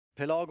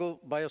Pelago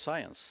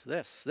Bioscience.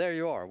 Yes, there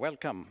you are.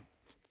 Welcome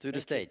to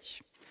the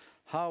stage.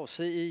 How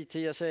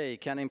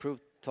CETSA can improve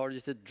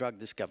targeted drug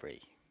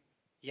discovery.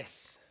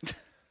 Yes.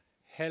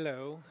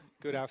 Hello,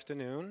 good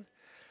afternoon.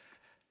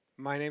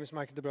 My name is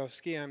Michael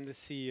Dabrowski. I'm the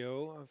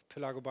CEO of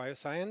Pelago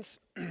Bioscience.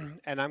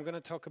 And I'm going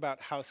to talk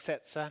about how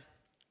CETSA,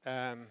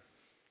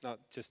 not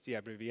just the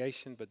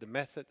abbreviation, but the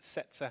method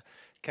CETSA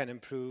can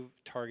improve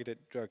targeted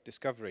drug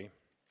discovery.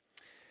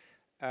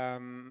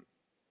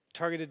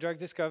 Targeted drug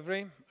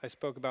discovery, I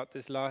spoke about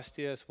this last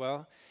year as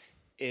well,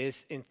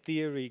 is in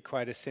theory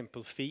quite a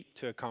simple feat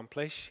to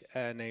accomplish.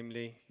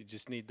 Namely, you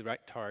just need the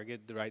right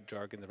target, the right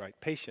drug, and the right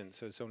patient.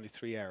 So it's only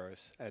 3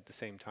 errors at the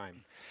same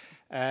time.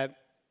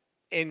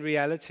 In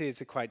reality,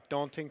 it's a quite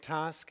daunting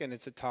task, and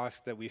it's a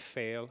task that we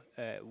fail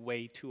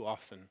way too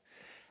often,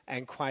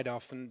 and quite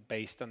often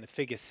based on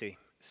efficacy.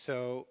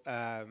 So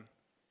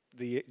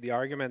the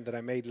argument that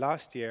I made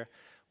last year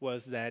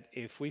was that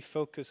if we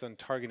focus on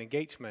target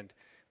engagement,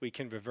 we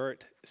can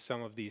revert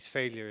some of these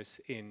failures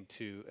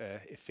into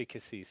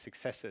efficacy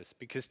successes,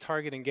 because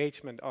target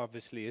engagement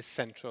obviously is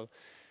central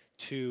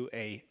to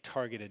a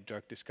targeted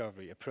drug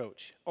discovery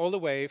approach, all the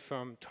way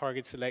from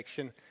target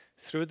selection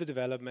through the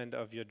development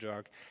of your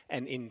drug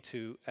and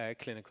into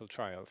clinical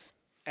trials.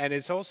 And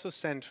it's also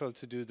central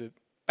to do the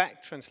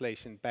back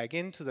translation back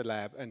into the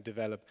lab and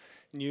develop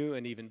new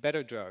and even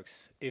better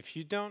drugs. If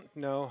you don't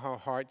know how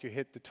hard you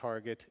hit the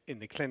target in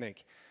the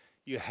clinic,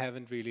 you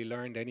haven't really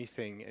learned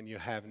anything, and you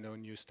have no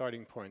new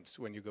starting points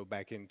when you go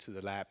back into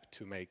the lab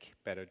to make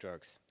better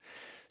drugs.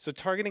 So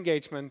target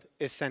engagement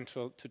is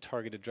central to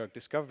targeted drug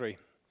discovery.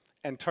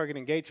 And target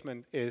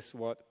engagement is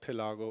what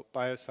Pelago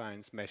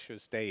Bioscience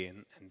measures day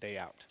in and day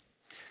out.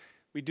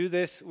 We do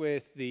this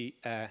with the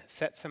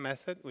CETSA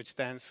method, which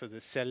stands for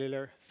the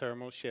Cellular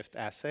Thermal Shift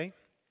Assay.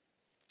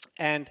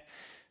 And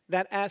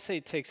that assay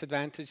takes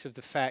advantage of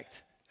the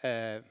fact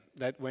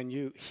that when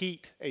you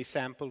heat a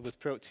sample with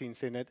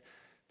proteins in it,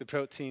 the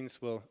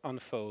proteins will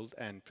unfold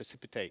and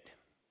precipitate.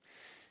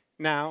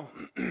 Now,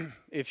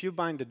 if you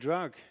bind a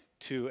drug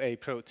to a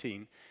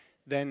protein,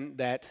 then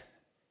that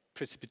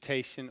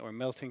precipitation or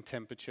melting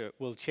temperature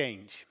will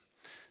change.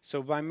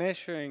 So by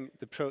measuring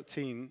the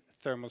protein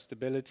thermal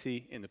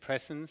stability in the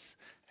presence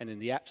and in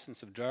the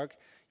absence of drug,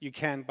 you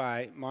can,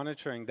 by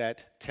monitoring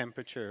that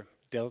temperature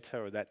delta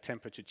or that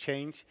temperature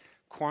change,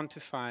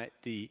 quantify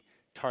the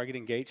target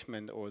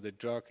engagement or the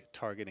drug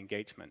target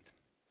engagement.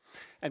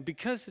 And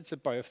because it's a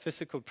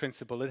biophysical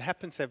principle, it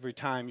happens every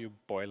time you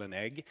boil an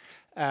egg.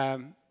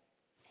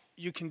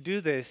 You can do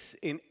this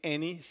in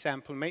any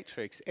sample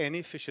matrix,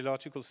 any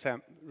physiological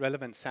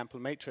relevant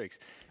sample matrix,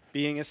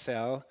 being a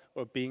cell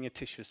or being a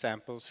tissue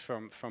samples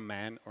from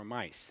man or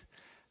mice,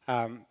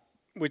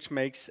 which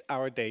makes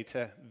our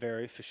data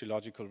very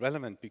physiological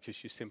relevant,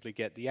 because you simply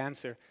get the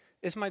answer,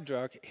 is my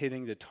drug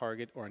hitting the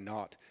target or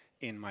not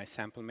in my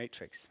sample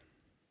matrix?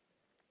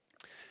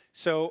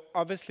 So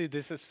obviously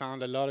this has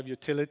found a lot of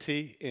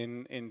utility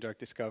in drug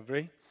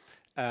discovery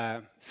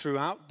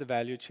throughout the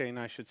value chain,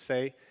 I should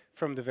say,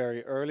 from the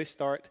very early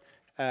start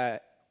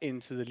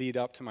into the lead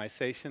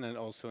optimization and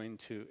also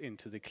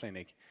into the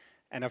clinic.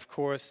 And of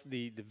course,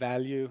 the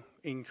value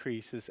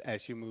increases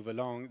as you move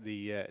along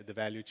the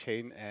value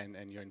chain,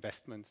 and your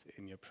investments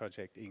in your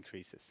project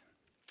increases.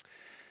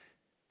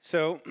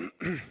 So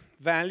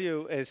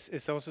value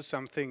is also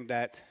something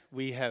that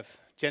we have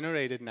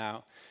generated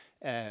now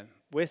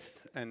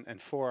with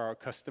and for our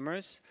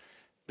customers.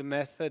 The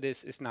method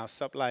is now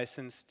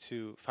sub-licensed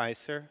to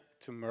Pfizer,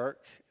 to Merck,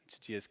 to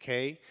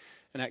GSK,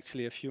 and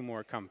actually a few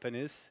more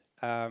companies.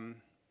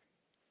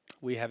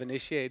 We have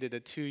initiated a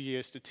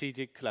 2-year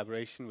strategic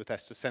collaboration with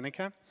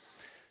AstraZeneca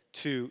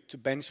to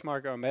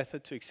benchmark our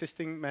method to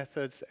existing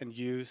methods and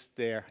use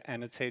their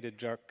annotated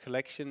drug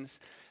collections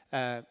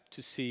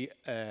to see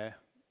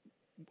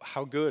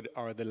how good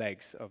are the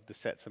legs of the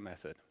CETSA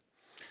method.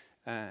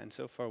 And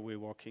so far we're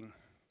walking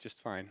just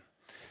fine.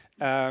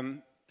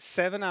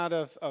 7 out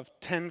of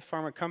 10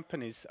 pharma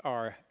companies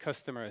are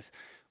customers,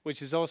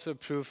 which is also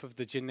proof of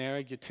the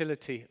generic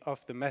utility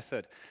of the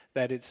method,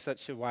 that it's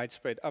such a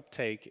widespread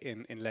uptake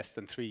in less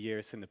than 3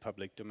 years in the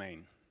public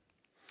domain.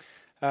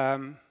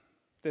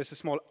 There's a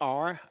small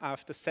R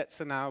after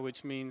CETSA now,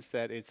 which means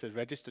that it's a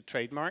registered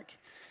trademark,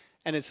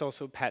 and it's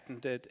also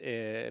patented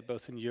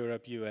both in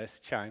Europe, US,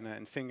 China,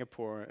 and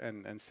Singapore,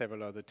 and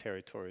several other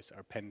territories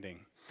are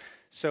pending.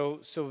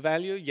 So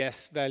value,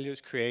 yes, value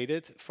is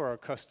created for our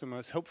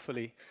customers,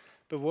 hopefully,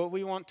 but what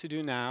we want to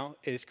do now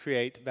is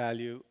create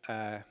value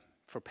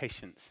for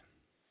patients.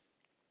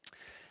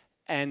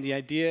 And the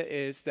idea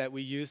is that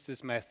we use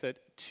this method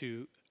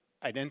to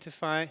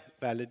identify,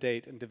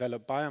 validate, and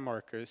develop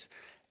biomarkers,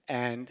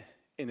 and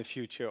in the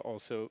future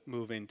also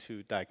move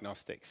into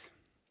diagnostics.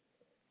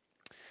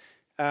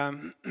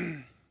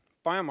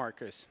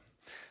 Biomarkers.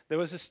 There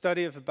was a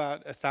study of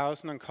about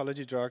 1,000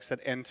 oncology drugs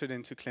that entered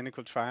into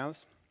clinical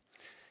trials.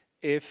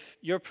 If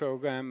your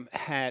program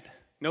had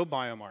no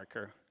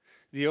biomarker,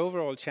 the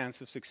overall chance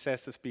of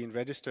success of being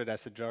registered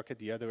as a drug at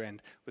the other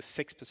end was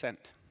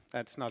 6%.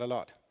 That's not a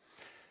lot.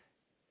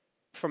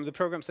 From the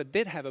programs that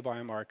did have a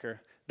biomarker,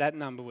 that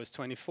number was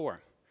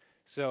 24.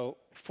 So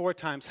 4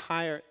 times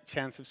higher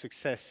chance of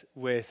success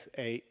with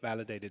a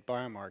validated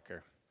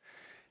biomarker.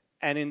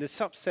 And in the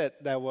subset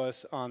that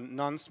was on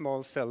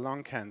non-small cell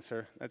lung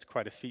cancer, that's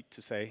quite a feat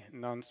to say,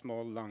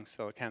 non-small lung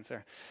cell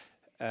cancer.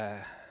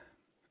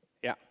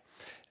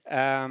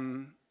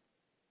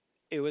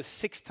 It was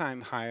 6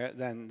 times higher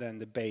than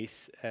the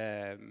base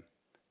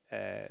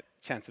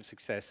chance of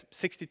success,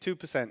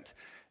 62%,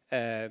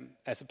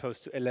 as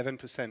opposed to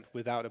 11%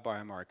 without a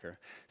biomarker.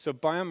 So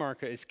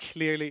biomarker is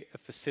clearly a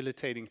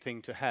facilitating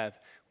thing to have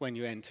when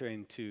you enter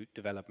into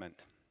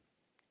development.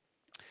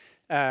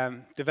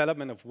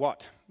 Development of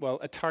what? Well,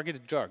 a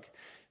targeted drug.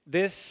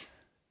 This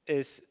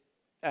is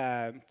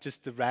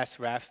just the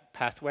RAS-RAF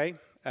pathway.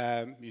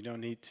 You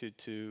don't need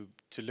to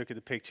look at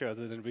the picture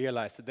other than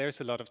realize that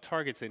there's a lot of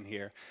targets in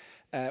here.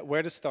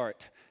 Where to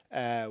start?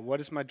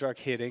 What is my drug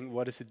hitting?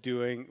 What is it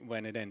doing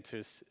when it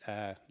enters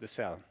the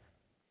cell?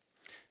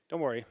 Don't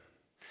worry.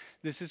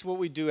 This is what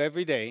we do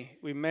every day.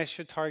 We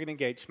measure target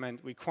engagement.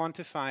 We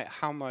quantify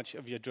how much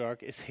of your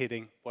drug is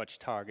hitting which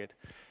target.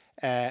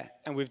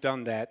 And we've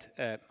done that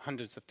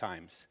hundreds of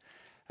times.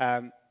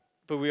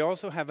 But we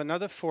also have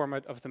another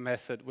format of the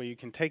method where you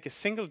can take a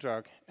single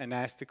drug and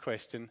ask the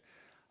question,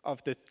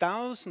 of the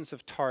thousands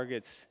of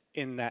targets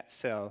in that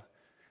cell,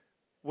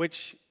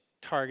 which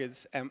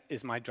targets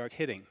is my drug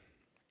hitting?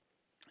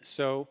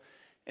 So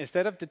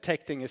instead of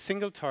detecting a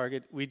single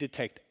target, we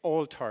detect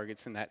all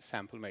targets in that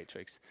sample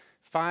matrix.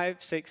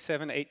 5, 6,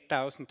 7,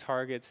 8,000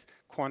 targets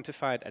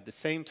quantified at the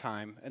same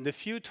time. And the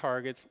few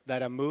targets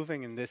that are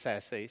moving in this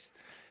assays,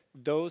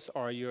 those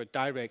are your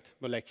direct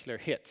molecular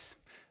hits.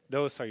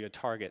 Those are your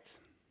targets.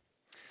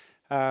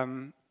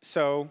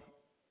 So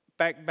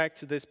back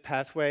to this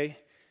pathway.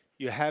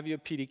 You have your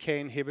PDK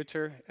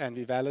inhibitor, and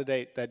we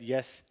validate that,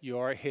 yes, you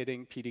are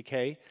hitting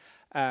PDK.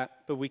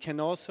 But we can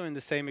also, in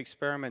the same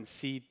experiment,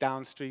 see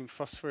downstream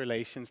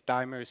phosphorylations,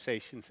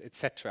 dimerizations,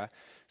 etc.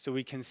 So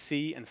we can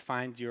see and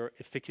find your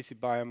efficacy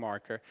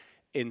biomarker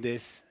in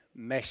this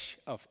mesh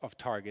of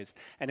targets.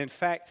 And in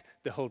fact,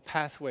 the whole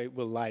pathway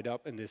will light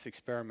up in this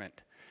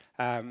experiment.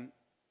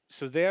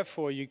 So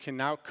therefore, you can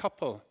now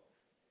couple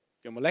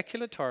your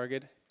molecular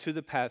target to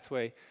the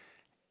pathway,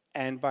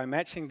 and by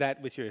matching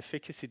that with your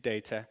efficacy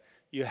data,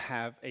 you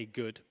have a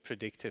good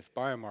predictive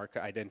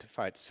biomarker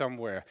identified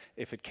somewhere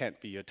if it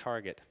can't be your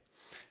target.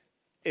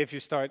 If you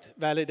start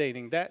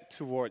validating that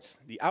towards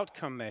the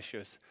outcome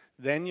measures,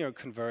 then you're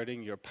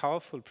converting your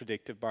powerful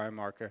predictive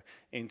biomarker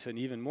into an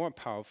even more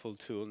powerful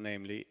tool,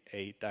 namely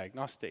a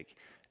diagnostic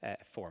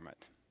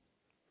format.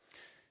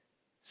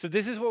 So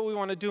this is what we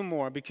want to do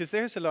more, because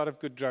there's a lot of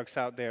good drugs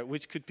out there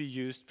which could be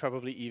used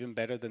probably even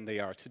better than they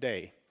are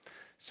today.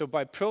 So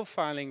by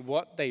profiling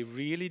what they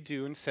really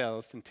do in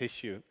cells and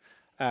tissue,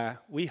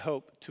 we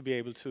hope to be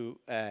able to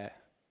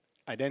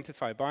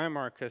identify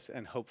biomarkers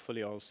and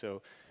hopefully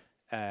also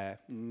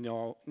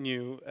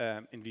new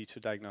in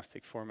vitro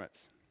diagnostic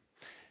formats.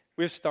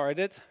 We've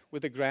started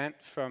with a grant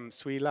from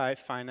SweLife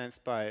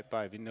financed by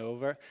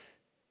Vinnova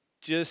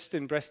just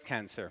in breast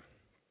cancer.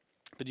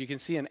 But you can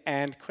see an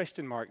 "and"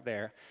 question mark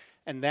there,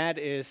 and that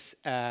is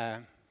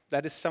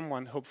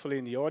someone hopefully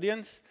in the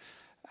audience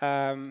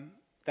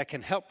that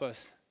can help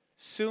us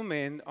zoom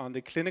in on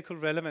the clinical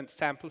relevant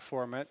sample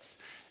formats,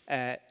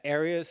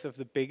 areas of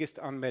the biggest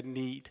unmet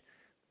need.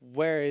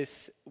 Where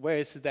is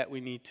it that we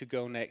need to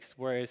go next?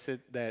 Where is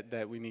it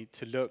that we need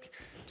to look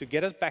to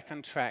get us back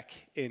on track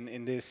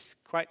in this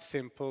quite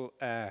simple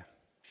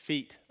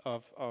feat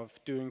of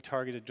doing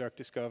targeted drug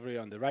discovery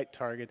on the right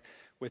target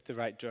with the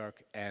right drug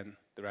and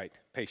the right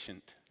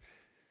patient?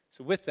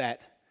 So with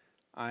that,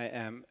 I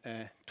am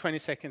 20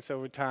 seconds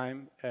over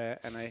time,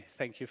 and I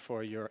thank you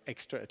for your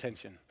extra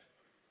attention.